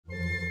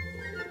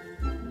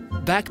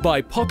Back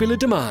by popular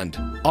demand,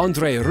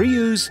 Andre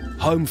Rieu's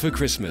Home for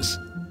Christmas.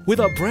 With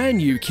a brand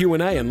new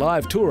Q&A and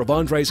live tour of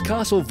Andre's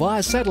castle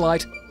via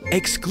satellite,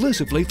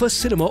 exclusively for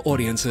cinema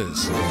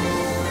audiences.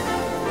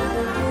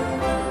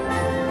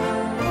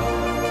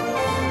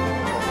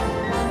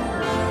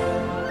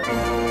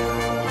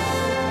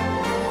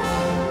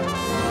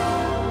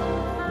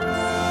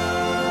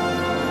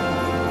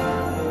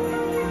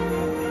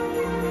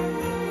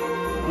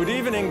 Good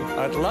evening.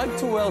 I'd like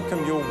to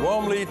welcome you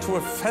warmly to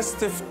a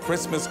festive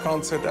Christmas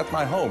concert at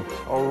my home,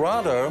 or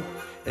rather,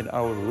 in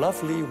our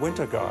lovely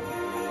winter garden.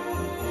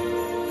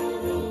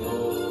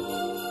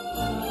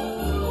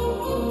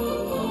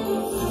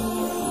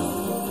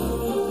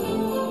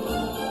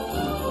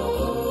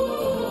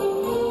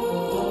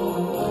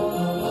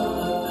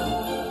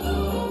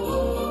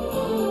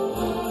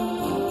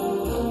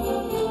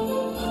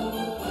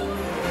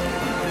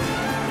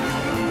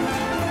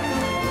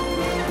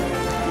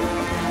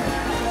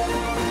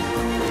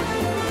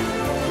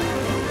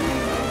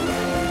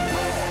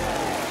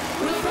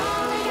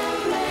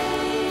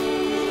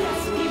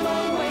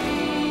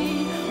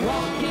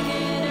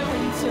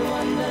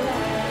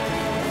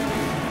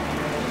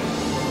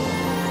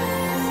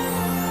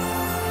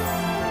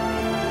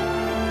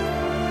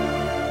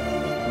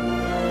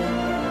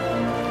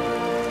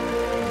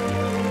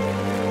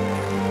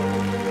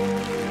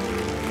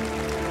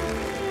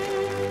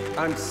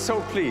 I'm so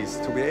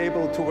pleased to be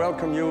able to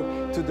welcome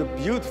you to the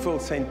beautiful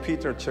St.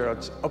 Peter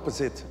Church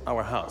opposite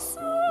our house.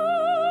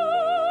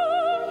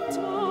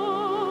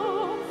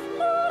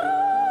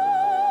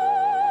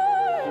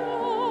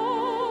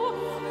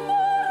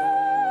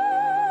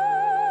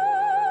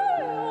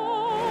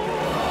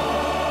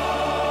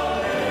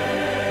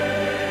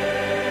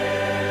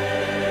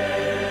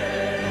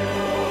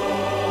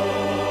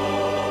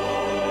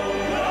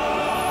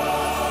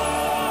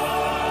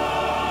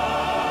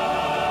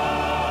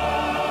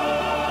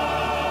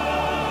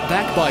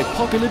 Back by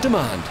popular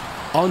demand,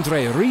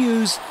 Andre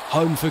Rieu's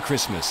Home for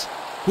Christmas.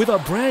 With a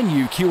brand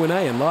new Q&A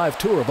and live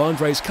tour of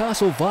Andre's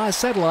castle via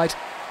satellite,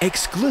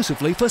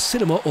 exclusively for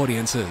cinema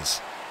audiences.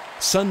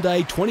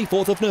 Sunday,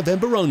 24th of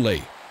November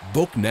only.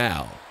 Book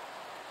now.